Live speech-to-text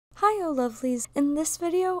Hello lovelies, in this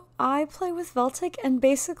video I play with Veltic and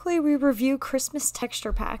basically we review Christmas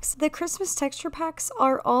texture packs. The Christmas texture packs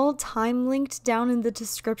are all time linked down in the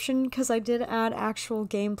description because I did add actual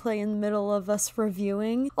gameplay in the middle of us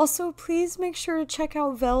reviewing. Also please make sure to check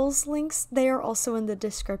out Vel's links, they are also in the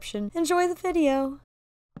description. Enjoy the video!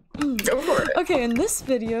 Go for it! Okay, in this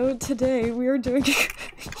video today we are doing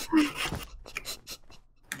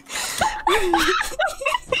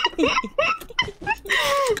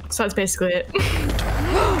So that's basically it.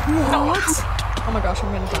 What? Oh my gosh,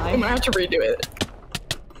 I'm gonna die. I'm gonna have to redo it.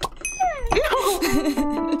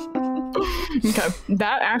 Okay,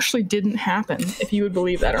 that actually didn't happen, if you would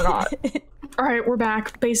believe that or not. Alright, we're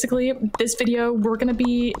back. Basically, this video, we're gonna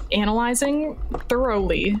be analyzing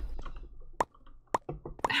thoroughly.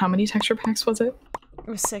 How many texture packs was it? It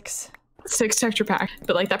was 6. 6 texture packs,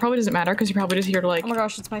 but like that probably doesn't matter because you're probably just here to like oh my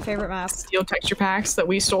gosh, it's my favorite map. Steal texture packs that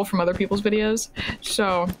we stole from other people's videos.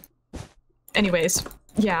 So anyways,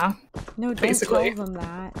 yeah. No, basically. don't tell them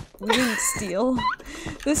that. We didn't steal.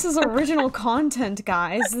 This is original content,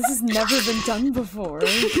 guys. This has never been done before.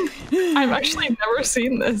 I've actually never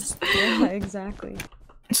seen this. Yeah, exactly.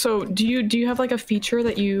 So do you have like a feature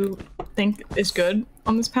that you think is good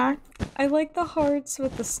on this pack? I like the hearts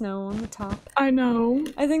with the snow on the top. I know.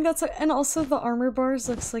 I think that's and also the armor bars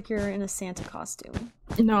looks like you're in a Santa costume.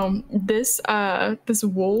 No, this this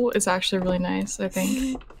wool is actually really nice, I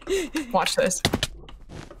think. Watch this.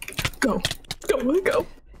 Go. Go, go.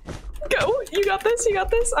 Go! You got this, you got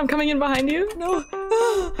this! I'm coming in behind you. No.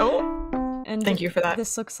 Oh. And thank you for that.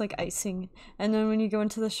 This looks like icing. And then when you go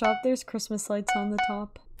into the shop, there's Christmas lights on the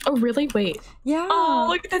top. Oh, really? Wait. Yeah. Oh,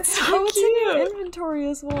 look, that's so oh, cute. It's in your inventory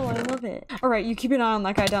as well. I love it. All right, you keep an eye on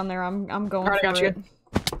that guy down there. I'm going All right, for I got it. you.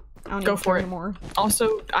 I don't Go need for it. Anymore.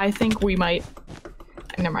 Also, I think we might.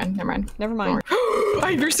 Never mind. Never mind. Never mind. I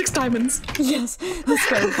have your 6 diamonds. Yes. Let's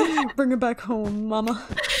go. Bring it back home, mama.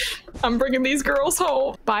 I'm bringing these girls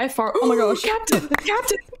home. By far. Oh my gosh. Captain!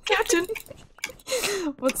 Captain! Captain!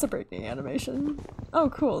 What's the breaking animation? Oh,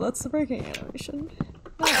 cool. That's the breaking animation.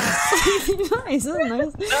 Nice. Nice. This is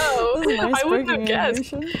nice. No, this is a nice I wouldn't have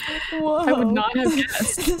guessed. Whoa. I would not have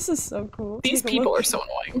guessed. This is so cool. These people are so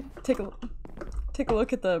annoying. Take a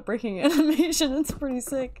look at the breaking animation. It's pretty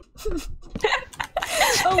sick.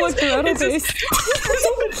 Oh look, the rattle base.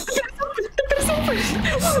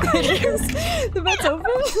 The bed's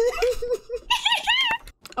open.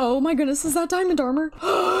 Oh my goodness, is that diamond armor?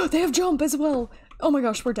 They have jump as well. Oh my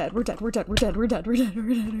gosh, we're dead. We're dead. We're dead. We're dead. We're dead. We're dead.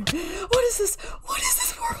 We're dead. What is this? What is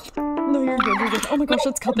this world? No, you're good. You're good. Oh my gosh,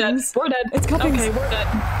 it's cuppings. We're dead. It's cuppings. Okay, we're dead.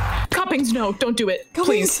 Cuppings, no, don't do it.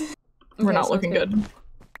 Cuppings. Please. We're Okay, not looking good.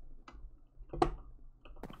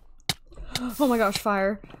 Oh my gosh,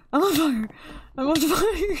 fire. I'm on fire. I'm on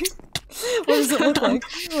fire. What does it look like?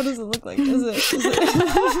 What does it look like? Is it?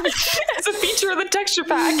 It's a feature of the texture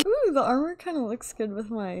pack. Ooh, the armor kind of looks good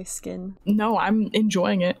with my skin. No, I'm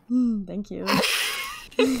enjoying it. Thank you.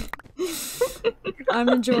 I'm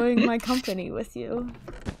enjoying my company with you.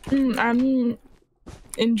 I'm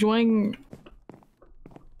enjoying.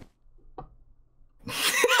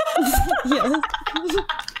 Yeah.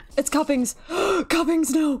 It's cuppings.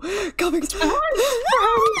 Cuppings, no. Cuppings. Cuppings,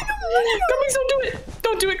 don't do it.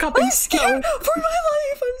 Don't do it, Cuppings. I'm scared for my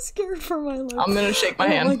life. I'm scared for my life. I'm gonna shake my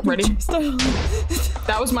hand. Like Ready?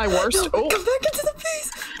 That was my worst. No, oh. Come back into the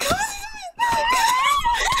base.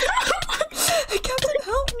 Captain,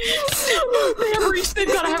 help me. They have reach. They've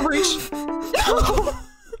gotta have reach. No.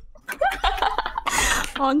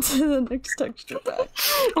 On to the next texture pack.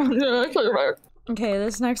 Okay,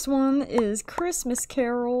 this next one is Christmas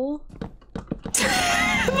Carol.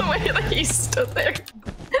 The way that he stood there.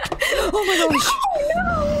 Oh my gosh! Oh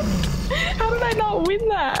no! How did I not win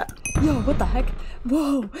that? Yo, what the heck?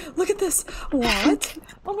 Whoa, look at this! What?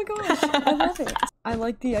 Oh my gosh, I love it. I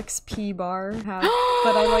like the XP bar,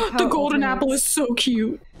 but I like how the golden apple is so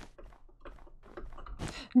cute.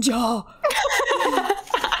 Jaw!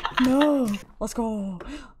 No! Let's go!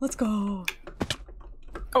 Let's go!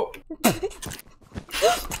 Oh.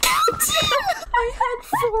 I had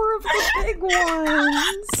 4 of the big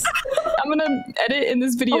ones! I'm gonna edit in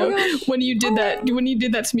this video when you did that. When you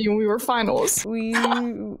did that to me when we were finals. We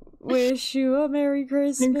wish you a Merry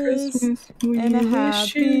Christmas, We and a wish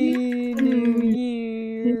Happy New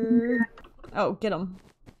Year. Oh, get him.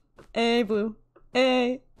 Hey, Blue.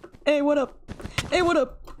 Hey. Hey, what up? Hey, what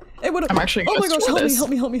up? Hey, what up? I'm actually gonna oh my gosh, store this.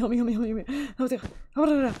 help me. I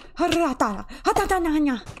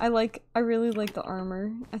really like the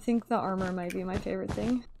armor. I think the armor might be my favorite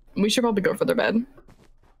thing. We should probably go for their bed.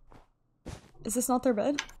 Is this not their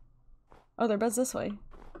bed? Oh, their bed's this way.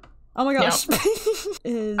 Oh my gosh. Yep.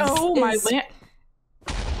 Oh my lamp.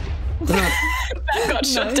 That got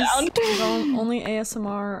shut down. The only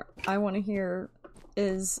ASMR I want to hear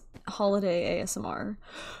is holiday ASMR.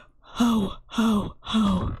 Ho, ho,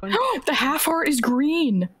 ho. The half heart is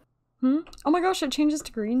green. Hmm? Oh my gosh, it changes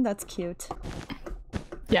to green? That's cute.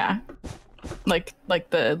 Yeah. Like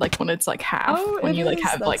when it's like half. Oh, when you like is.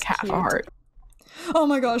 have That's like half cute. a heart. Oh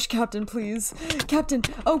my gosh, Captain, please. Captain.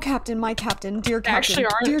 Oh, Captain, my Captain. Dear Captain. Actually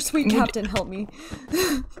aren't. Dear sweet Captain, help me.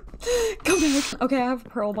 Come back. Okay, I have a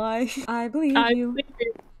pearl by. I believe you.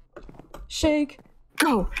 Shake.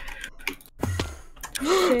 Go.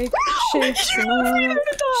 Shake, shake, Sonora.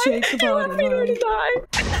 Shake the body.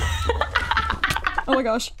 Oh my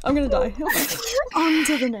gosh, I'm gonna die. On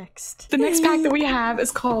to the next. The next pack that we have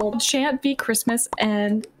is called Shan't Be Christmas,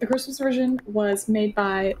 and the Christmas version was made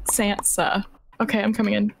by Sansa. Okay, I'm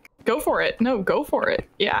coming in. Go for it. No, go for it.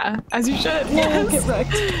 Yeah, as you should. No, Yes. get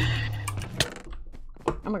wrecked.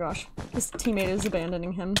 Oh my gosh, his teammate is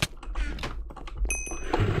abandoning him.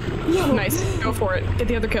 Yo. Nice. Go for it. Get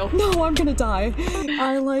the other kill. No, I'm gonna die.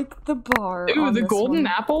 I like the bar. Ooh, on the this golden one.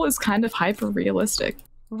 apple is kind of hyper realistic.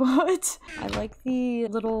 What? I like the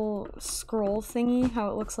little scroll thingy,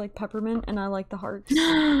 how it looks like peppermint, and I like the hearts.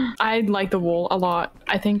 I like the wool a lot.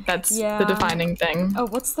 I think that's the defining thing. Oh,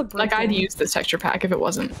 what's the breaking? Like, I'd use this texture pack if it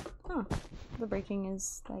wasn't. Oh, the breaking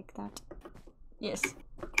is like that. Yes.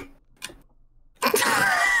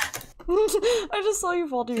 I just saw you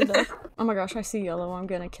fall to your death. Oh my gosh, I see yellow. I'm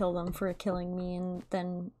gonna kill them for killing me and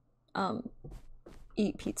then,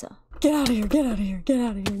 eat pizza. Get out of here, get out of here, get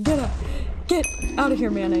out of here, get out of here,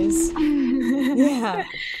 mayonnaise. Yeah.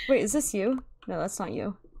 Wait, is this you? No, that's not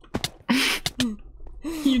you.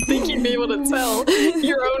 You'd think you'd be able to tell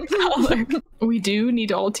your own color. We do need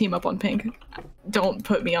to all team up on pink. Don't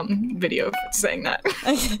put me on video for saying that.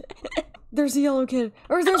 There's a yellow kid.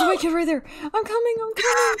 Or there's a white kid right there. I'm coming, I'm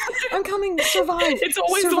coming. I'm coming. Survive. It's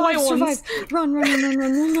always survive, the white survive. ones. Run, run, run, run,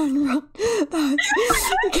 run, run, run, run.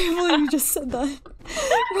 I can't believe you just said that.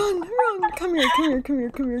 Run, run. Come here, come here, come here,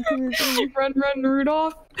 come here, come here, come here. Run, run,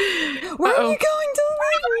 Rudolph. Where are you going?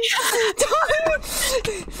 Don't leave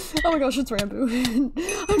me. Oh my gosh, it's Rambo.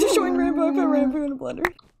 I'm destroying Rambo. I put Rambo in a blender.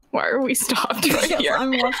 Why are we stopped right Yes, here?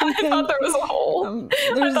 I'm watching I thought there was a hole.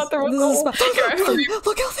 I thought there was a hole.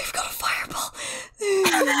 Look how they've got a fireball.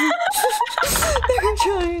 They're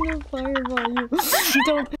trying to fireball you.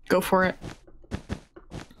 Don't. Go for it.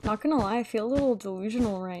 Not gonna lie, I feel a little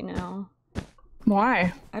delusional right now.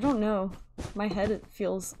 Why? I don't know. My head it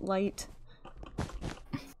feels light.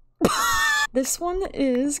 This one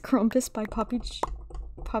is Krampus by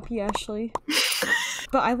papiashley.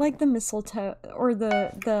 But I like the mistletoe, or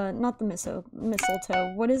not the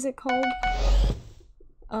mistletoe. What is it called?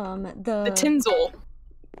 The tinsel.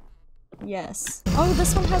 Yes. Oh,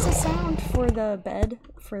 this one has a sound for the bed,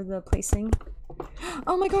 for the placing.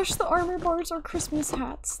 Oh my gosh, the armor bars are Christmas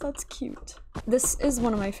hats. That's cute. This is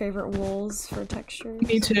one of my favorite wools for textures.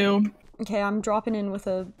 Me too. Okay, I'm dropping in with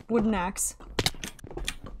a wooden axe.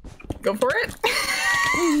 Go for it.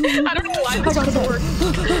 I don't know why this doesn't work.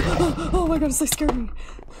 Oh my god, it's like scared me.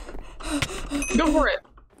 Go for it.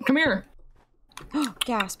 Come here.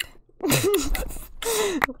 Gasp.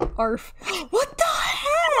 Arf. What the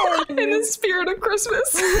heck? In the spirit of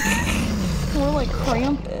Christmas. More like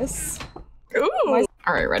Krampus. Ooh.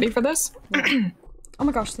 All right, ready for this? Oh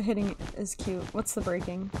my gosh, the hitting is cute. What's the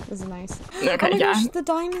breaking? This is nice. Okay, oh my yeah. gosh, the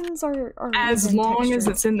diamonds are as long as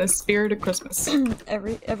it's in the spirit of Christmas.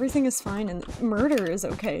 Everything is fine, and murder is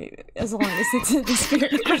okay as long as it's in the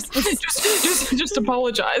spirit of Christmas. just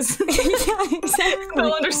apologize. Yeah, exactly.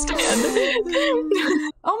 They'll understand.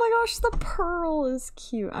 Oh my gosh, the pearl is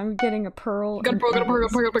cute. I'm getting a pearl. Got a pearl, got a pearl,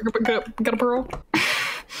 got a pearl.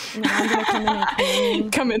 No, I'm gonna come in and clean.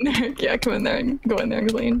 Come in there. Yeah, come in there and go in there and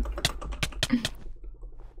clean.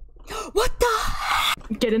 What the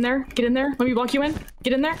heck? Get in there. Get in there. Let me block you in.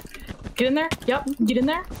 Get in there. Get in there. Yep. Get in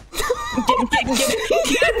there. Get in there.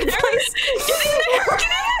 Get in there.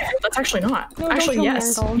 That's actually not. No, actually,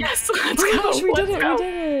 yes. Yes. Let's go. Gosh, we did it. Go.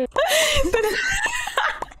 We did it.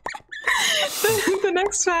 The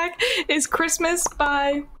next pack is Christmas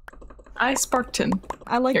by iSparkton.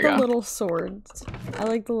 I like the little swords. I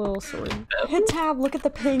like the little sword. Hit tab. Look at the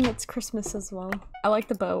ping. It's Christmas as well. I like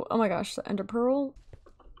the bow. Oh my gosh, the ender pearl.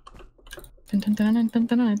 Yes!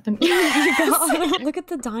 Look at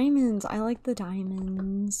the diamonds. I like the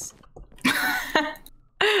diamonds.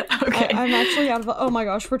 Okay. I'm actually out of. Oh my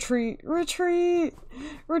gosh! Retreat! Retreat!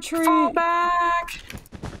 Retreat! Fall back!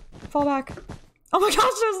 Fall back! Oh my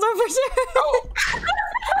gosh! There's no pressure.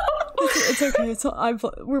 It's okay. It's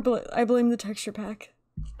I blame the texture pack.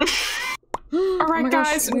 All right,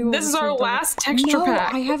 guys. This is our last texture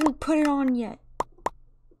pack. I haven't put it on yet.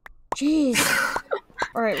 Jeez.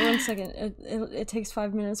 Alright, 1 second. It takes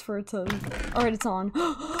 5 minutes for it to... Alright, it's on.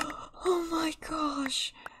 Oh my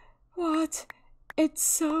gosh. What? It's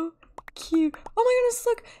so cute. Oh my goodness,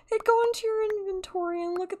 look! It go into your inventory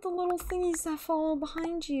and look at the little thingies that follow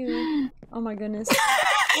behind you. Oh my goodness.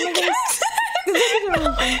 Oh my goodness. Look at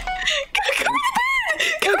everything.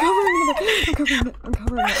 I'm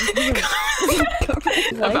covering it.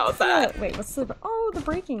 Like about that. Wait, what's the... Oh, the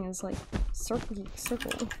breaking is like circle.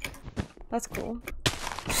 That's cool.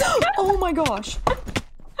 Oh my gosh.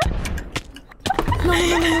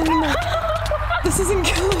 No. This isn't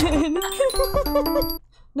good.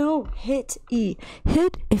 No, hit E.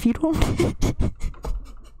 Hit if you don't hit.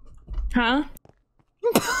 Huh?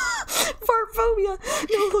 Fart phobia.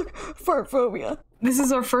 No, look, fart phobia. This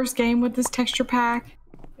is our first game with this texture pack.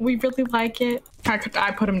 We really like it.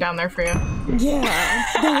 I put him down there for you. Yeah,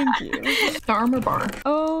 thank you. The armor bar.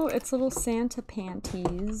 Oh, it's little Santa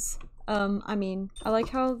panties. I mean, I like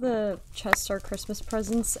how the chests are Christmas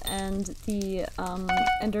presents and the,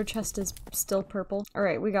 ender chest is still purple.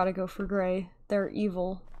 Alright, we gotta go for gray. They're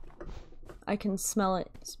evil. I can smell it.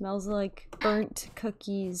 It smells like burnt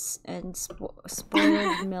cookies and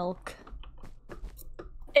spoiled milk.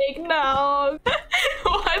 Eggnog!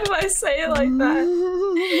 Why did I say it like that?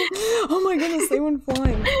 Oh my goodness, they went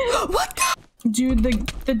flying. What the? Dude,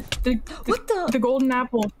 What the? The golden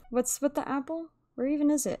apple. What's with the apple? Where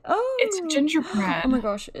even is it? Oh! It's gingerbread. Oh my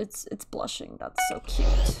gosh, it's blushing. That's so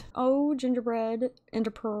cute. Oh, gingerbread,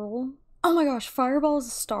 ender pearl. Oh my gosh, fireball is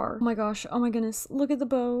a star. Oh my gosh, oh my goodness. Look at the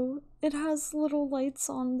bow. It has little lights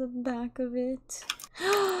on the back of it.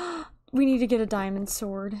 We need to get a diamond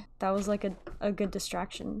sword. That was like a good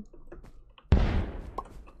distraction. Look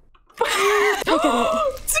at it. Dude,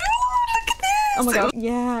 look at this! Oh my gosh.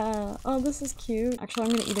 Yeah. Oh, this is cute. Actually,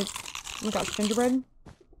 I'm gonna eat it. Oh my gosh, gingerbread.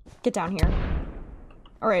 Get down here.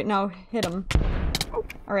 Alright, now hit him.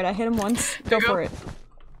 Alright, I hit him once. Go for it.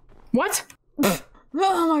 What?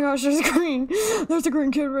 Oh my gosh, there's a green. There's a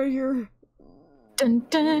green kid right here. Dun,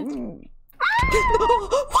 dun.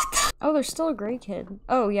 What the? Oh, there's still a gray kid.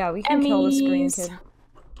 Oh yeah, we can kill this green kid.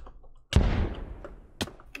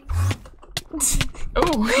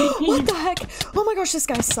 Oh. What the heck? Oh my gosh, this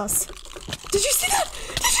guy's sus. Did you see that?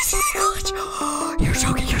 Did you see the glitch? You're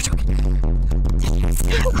joking, you're joking.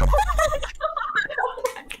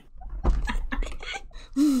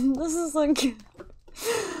 This is like...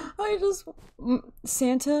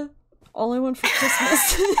 Santa, all I want for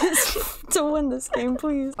Christmas is to win this game,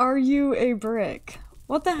 please. Are you a brick?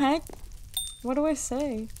 What the heck? What do I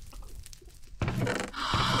say?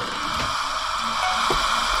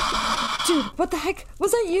 Dude, what the heck?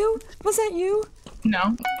 Was that you? Was that you?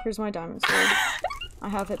 No. Here's my diamond sword. I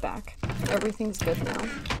have it back. Everything's good now.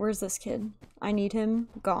 Where's this kid? I need him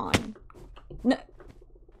gone. No.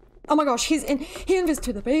 Oh my gosh, he's in. He invis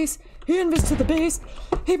to the base. He invis to the base.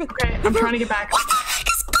 Okay, I'm trying to get back. What the heck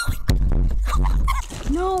is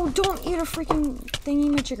going? No, don't eat a freaking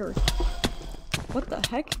thingy-majigger. What the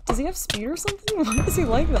heck? Does he have speed or something? Why is he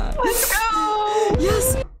like that? Let's go!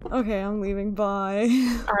 Yes! Okay, I'm leaving. Bye.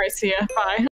 Alright, see ya. Bye.